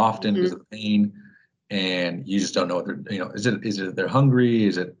more often because of pain, and you just don't know what they're. Is it they're hungry?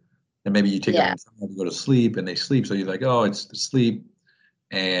 Is it? And maybe you take them to go to sleep, and they sleep. So you're like, oh, it's sleep,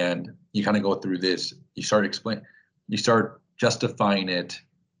 and you kind of go through this. You start justifying it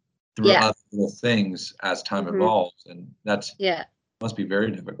through other little things as time evolves, and that's must be very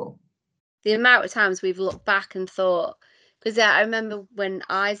difficult. The amount of times we've looked back and thought, because I remember when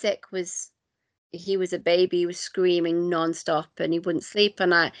Isaac was a baby, he was screaming nonstop and he wouldn't sleep,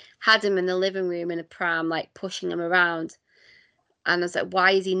 and I had him in the living room in a pram, like pushing him around, and I was like,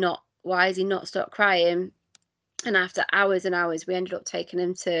 why is he not stopped crying? And after hours and hours, we ended up taking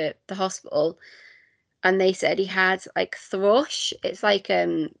him to the hospital, and they said he had like thrush. It's like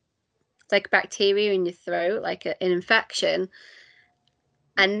bacteria in your throat, like an infection.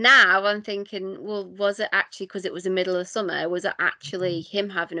 And now I'm thinking, well, was it actually because it was the middle of summer? Was it actually him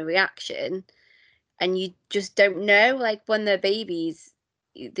having a reaction? And you just don't know. Like when they're babies,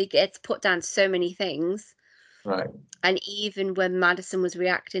 they get put down so many things. Right. And even when Madison was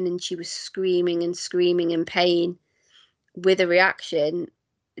reacting and she was screaming in pain with a reaction,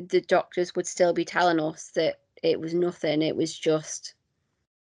 the doctors would still be telling us that it was nothing. It was just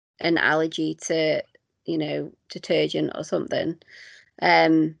an allergy to, detergent or something.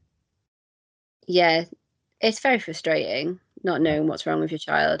 Yeah, it's very frustrating not knowing what's wrong with your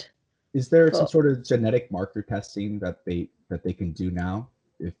child. Is there some sort of genetic marker testing that they can do now?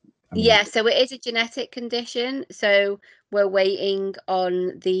 So it is a genetic condition. So we're waiting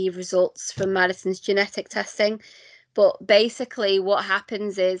on the results from Madison's genetic testing. But basically what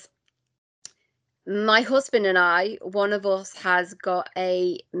happens is my husband and I, one of us has got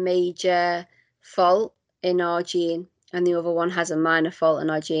a major fault in our gene and the other one has a minor fault in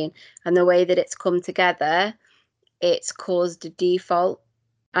our gene. And the way that it's come together, it's caused a default.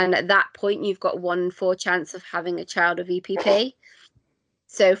 And at that point, you've got 1 in 4 chance of having a child with EPP.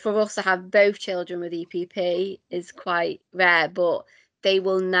 So for us to have both children with EPP is quite rare, but they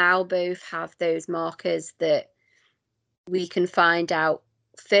will now both have those markers that we can find out.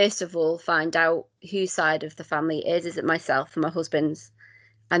 First of all, find out whose side of the family it is. Is it myself and my husband's?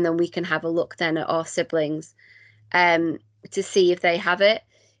 And then we can have a look then at our siblings to see if they have it.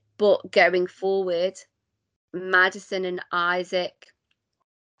 But going forward, Madison and Isaac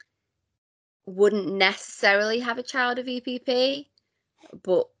wouldn't necessarily have a child of EPP,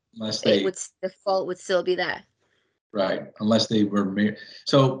 but the fault would still be there. Right, unless they were married.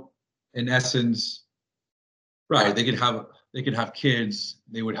 So, in essence, right, they could have kids.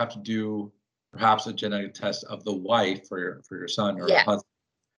 They would have to do perhaps a genetic test of the wife for your son or husband,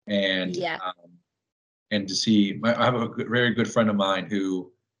 and to see. I have a very good friend of mine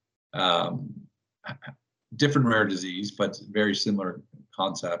who, different rare disease, but very similar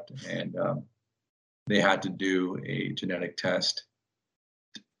concept, and they had to do a genetic test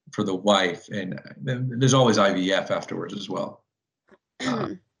for the wife, and there's always IVF afterwards as well.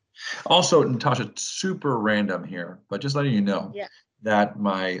 Also, Natassja, super random here, but just letting you know that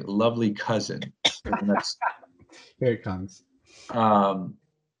my lovely cousin, here it comes.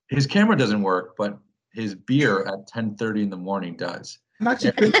 His camera doesn't work, but his beer at 10:30 in the morning does. I'm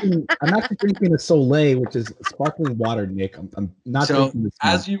actually drinking a Soleil, which is sparkling water, Nick. I'm not drinking this.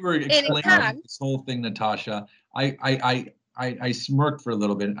 As you were explaining this whole thing, Natassja, I smirked for a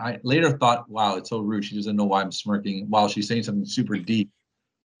little bit. I later thought, wow, it's so rude. She doesn't know why I'm smirking while she's saying something super deep.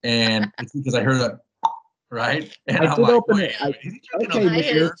 And it's because I heard that, right? And I did open it.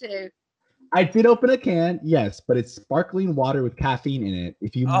 I did open a can, yes, but it's sparkling water with caffeine in it.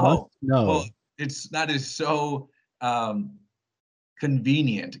 If you must know. Well, that is so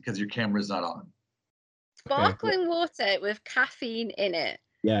convenient because your camera's not on. Sparkling water with caffeine in it.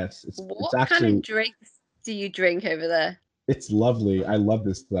 Yes. What kind of drinks do you drink over there? It's lovely. I love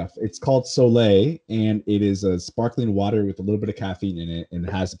this stuff. It's called Soleil, and it is a sparkling water with a little bit of caffeine in it, and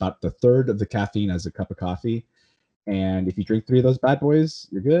it has about the third of the caffeine as a cup of coffee. And if you drink 3 of those bad boys,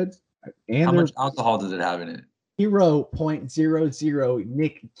 you're good. And how much alcohol does it have in it? 0.00.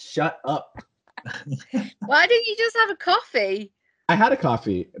 Nick, shut up. Why didn't you just have a coffee? I had a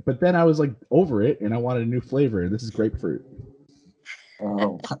coffee, but then I was like over it, and I wanted a new flavor. This is grapefruit.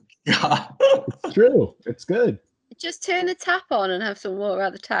 Oh my god! not true. It's good. Just turn the tap on and have some water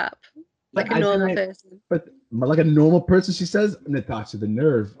out the tap, like But a normal person. But like a normal person, she says, Natassja, the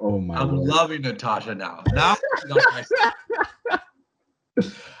nerve. Oh my I'm Lord. loving Natassja now. Now she's on my side.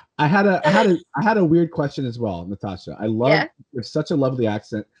 I had a weird question as well, Natassja. I love you have such a lovely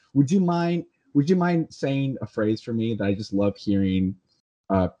accent. Would you mind saying a phrase for me that I just love hearing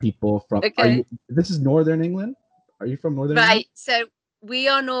people from? Okay. This is Northern England? Are you from Northern England? Right. So we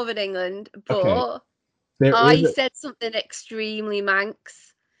are Northern England, but okay. said something extremely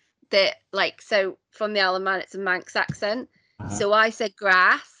Manx that so from the Isle of Man it's a Manx accent. So I said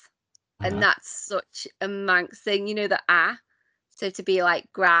grass, and that's such a Manx thing, you know, the so to be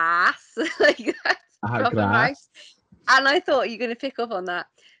like grass, like that's proper Manx. And I thought you're going to pick up on that,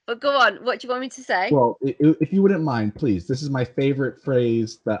 but go on. What do you want me to say? Well, if you wouldn't mind, please. This is my favorite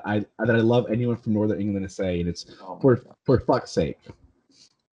phrase that I love anyone from Northern England to say, and it's for fuck's sake.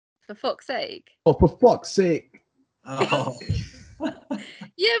 For fuck's sake. Oh, for fuck's sake. Oh.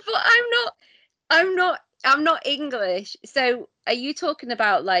 Yeah, but I'm not English. So are you talking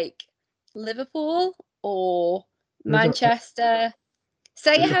about like Liverpool or Manchester?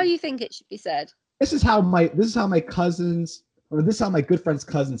 Say it how you think it should be said. This is how my cousins, or this is how my good friend's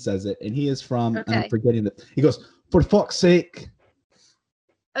cousin says it, and he is from and I'm forgetting that. He goes, for fuck's sake.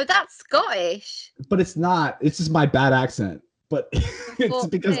 Oh, that's Scottish. But it's not. It's just my bad accent. But it's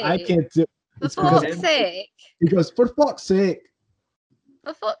because I can't do. For fuck's sake. He goes, for fuck's sake.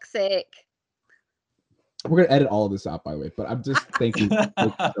 For fuck's sake. We're gonna edit all of this out, by the way. But I'm just thanking you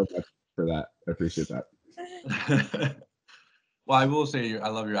so much for that. I appreciate that. Well, I will say I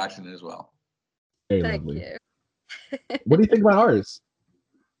love your accent as well. Very Thank lovely. you. What do you think about ours?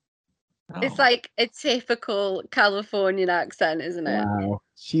 It's like a typical Californian accent, isn't it? Wow.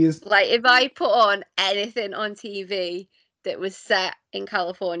 She is like, if I put on anything on TV that was set in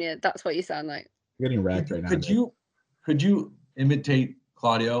California, that's what you sound like. You're getting wrecked right now. Could you imitate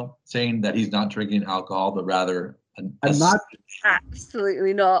Claudio saying that he's not drinking alcohol, but rather I'm not.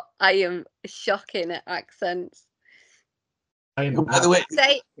 Absolutely not. I am shocking at accents. By the way,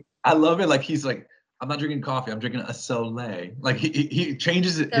 I love it. Like he's like, I'm not drinking coffee. I'm drinking a Soleil. Like he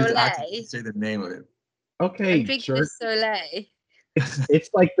changes his accent to say the name of it. Okay, I'm drinking a Soleil. It's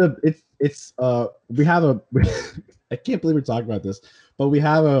like we have a. I can't believe we're talking about this, but we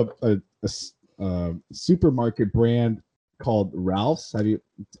have a supermarket brand called Ralph's. Are you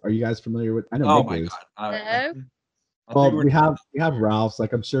guys familiar with? I know. Oh my god. No. Well, we have Ralph's.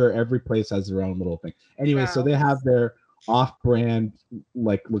 Like I'm sure every place has their own little thing. Anyway, so they have their off-brand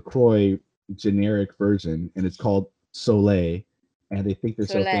like LaCroix generic version, and it's called Soleil, and they think they're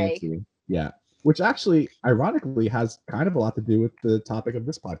so fancy. Yeah, which actually, ironically, has kind of a lot to do with the topic of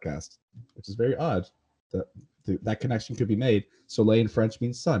this podcast, which is very odd. That connection could be made. Soleil in French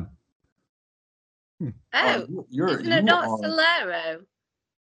means sun. Oh, isn't it not Solero?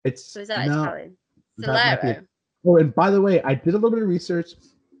 It's is that Italian? Solero. Oh, and by the way, I did a little bit of research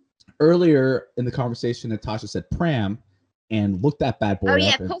earlier in the conversation. Natassja said pram, and looked that bad boy up. Oh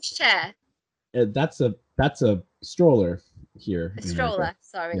yeah, pushchair. That's a stroller here. A stroller,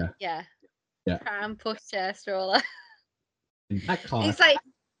 sorry. Yeah. Pram, pushchair, stroller. It's like,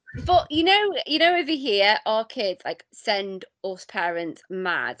 but you know over here, our kids like send us parents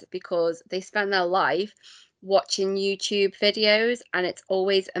mad because they spend their life watching YouTube videos, and it's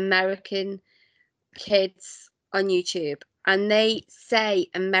always American kids on YouTube, and they say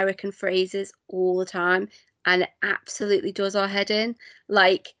American phrases all the time, and it absolutely does our head in.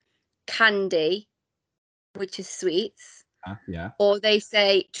 Like candy, which is sweets, or they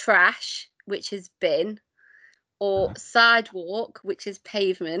say trash, which is bin, or sidewalk, which is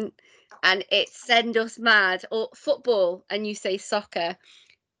pavement, and it send us mad. Or football, and you say soccer.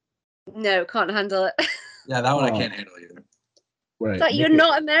 No, can't handle it. Yeah, that one I can't handle either. Right. It's like you're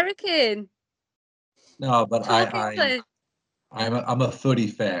not American. No, but I'm a footy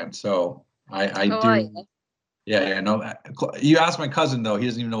fan, so I do. Yeah, no. You ask my cousin though; he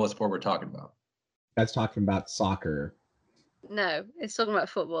doesn't even know what sport we're talking about. That's talking about soccer. No, it's talking about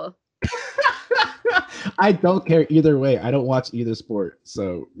football. I don't care either way. I don't watch either sport,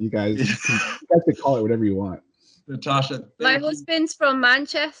 so you guys can call it whatever you want. Natassja, my husband's from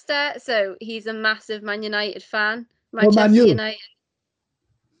Manchester, so he's a massive Man United fan. Manchester United.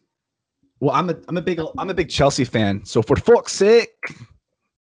 Well, I'm a big Chelsea fan. So for fuck's sake.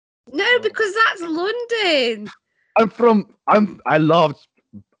 No, because that's London. I love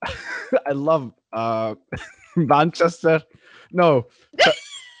Manchester. No.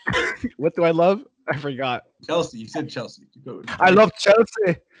 What do I love? I forgot. Chelsea. You said Chelsea. I love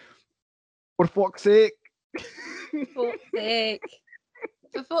Chelsea. For fuck's sake. For fuck's sake.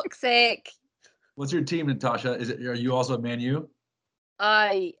 For fuck's sake. What's your team, Natassja? Are you also a Man U?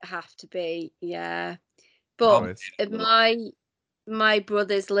 I have to be, yeah. But my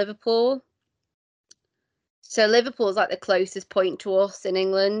brother's Liverpool. So Liverpool's like the closest point to us in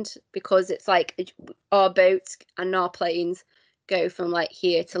England because it's like our boats and our planes go from like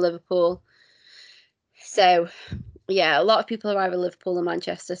here to Liverpool. So yeah, a lot of people are either Liverpool or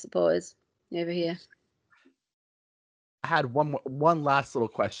Manchester supporters over here. I had one last little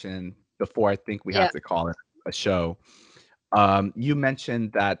question before I think we have to call it a show. You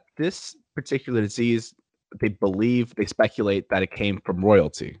mentioned that this particular disease, they speculate that it came from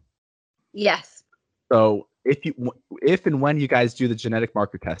royalty. Yes. So if and when you guys do the genetic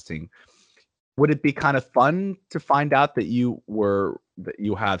marker testing, would it be kind of fun to find out that you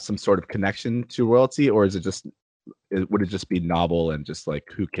have some sort of connection to royalty, or would it just be novel and just like,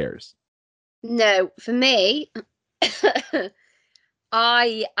 who cares? No, for me,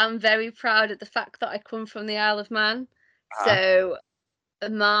 I am very proud of the fact that I come from the Isle of Man. So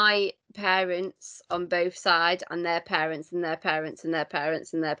my parents on both sides and their parents and their parents and their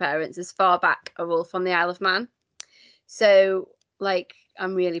parents and their parents as far back are all from the Isle of Man. So like,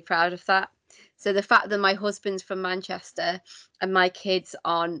 I'm really proud of that. So the fact that my husband's from Manchester and my kids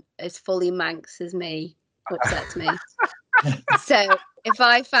aren't as fully Manx as me upsets me. So if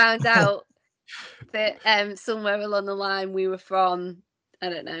I found out that somewhere along the line we were from, I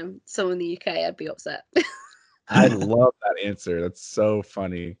don't know, somewhere in the UK, I'd be upset. I love that answer. That's so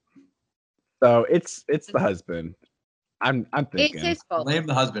funny. So it's the husband. I'm thinking. It's his fault. Blame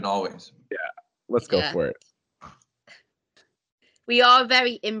the husband always. Yeah, let's go for it. We are a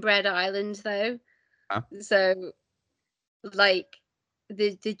very inbred island, though. Huh? So, like,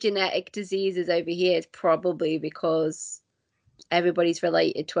 the genetic diseases over here is probably because everybody's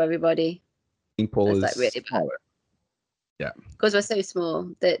related to everybody. Pool is like really smaller. bad. Yeah. Because we're so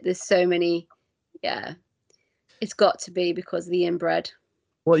small that there's so many. Yeah. It's got to be because of the inbred.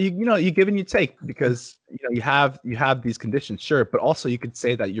 Well, you give and you take, because you have these conditions, sure, but also you could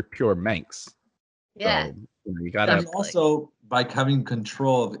say that you're pure Manx. Yeah. So, you gotta. And also, by having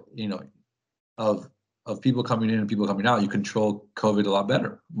control of people coming in and people coming out, you control COVID a lot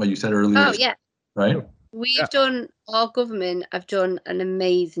better. What you said earlier. Oh yeah. Right. Our government have done an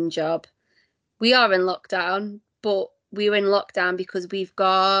amazing job. We are in lockdown, but we're in lockdown because we've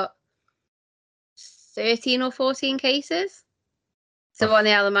got 13 or 14 cases. So on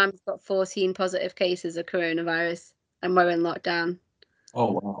the Isle of Man, we've got 14 positive cases of coronavirus, and we're in lockdown.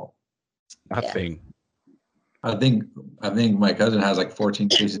 Oh wow! Nothing. I think my cousin has like 14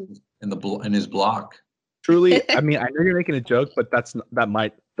 cases in his block. Truly, I mean, I know you're making a joke, but that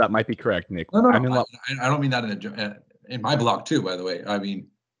might be correct, Nick. No, I don't mean that in my block too. By the way, I mean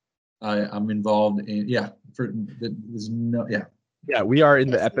I'm involved in there's no. Yeah, we are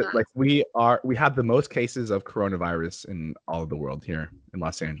in the epic. Like we have the most cases of coronavirus in all of the world here in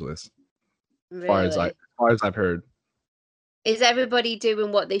Los Angeles. Really? As far as I've heard. Is everybody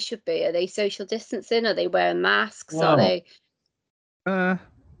doing what they should be? Are they social distancing? Are they wearing masks? No. Are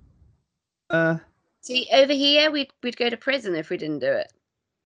they? See, over here we'd go to prison if we didn't do it.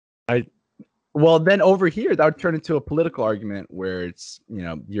 Well, then over here that would turn into a political argument where it's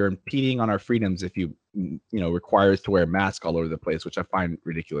you're impeding on our freedoms if you require us to wear a mask all over the place, which I find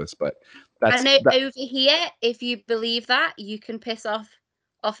ridiculous. But that's over here, if you believe that, you can piss off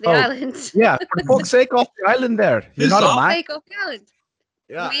the island. Yeah, for fuck's sake, off the island there. You're not a man. Off the island.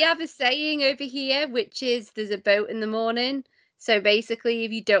 Yeah. We have a saying over here, which is there's a boat in the morning. So basically,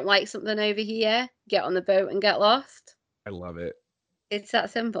 if you don't like something over here, get on the boat and get lost. I love it. It's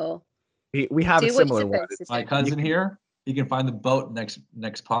that simple. We have a similar one. My cousin here, he can find the boat next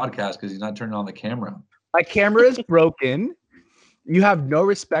podcast because he's not turning on the camera. My camera is broken. You have no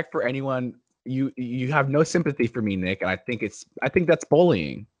respect for anyone. You have no sympathy for me, Nick, and I think that's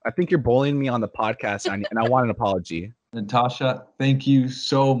bullying. I think you're bullying me on the podcast, and I want an apology. Natassja, thank you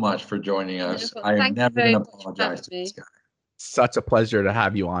so much for joining us. I am never going to apologize to this guy. Such a pleasure to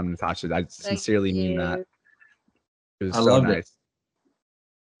have you on, Natassja. I sincerely mean that. It was so nice.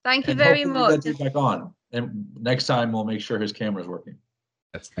 Thank you very much. We'll get back on, and next time we'll make sure his camera's working.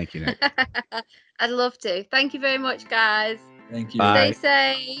 Yes, thank you, Nick. I'd love to. Thank you very much, guys. Thank you. Stay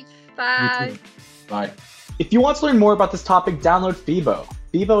safe. Bye. Bye. If you want to learn more about this topic, download Phevo.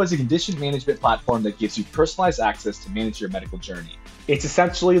 Phevo is a condition management platform that gives you personalized access to manage your medical journey. It's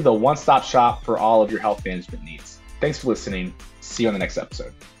essentially the one-stop shop for all of your health management needs. Thanks for listening. See you on the next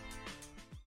episode.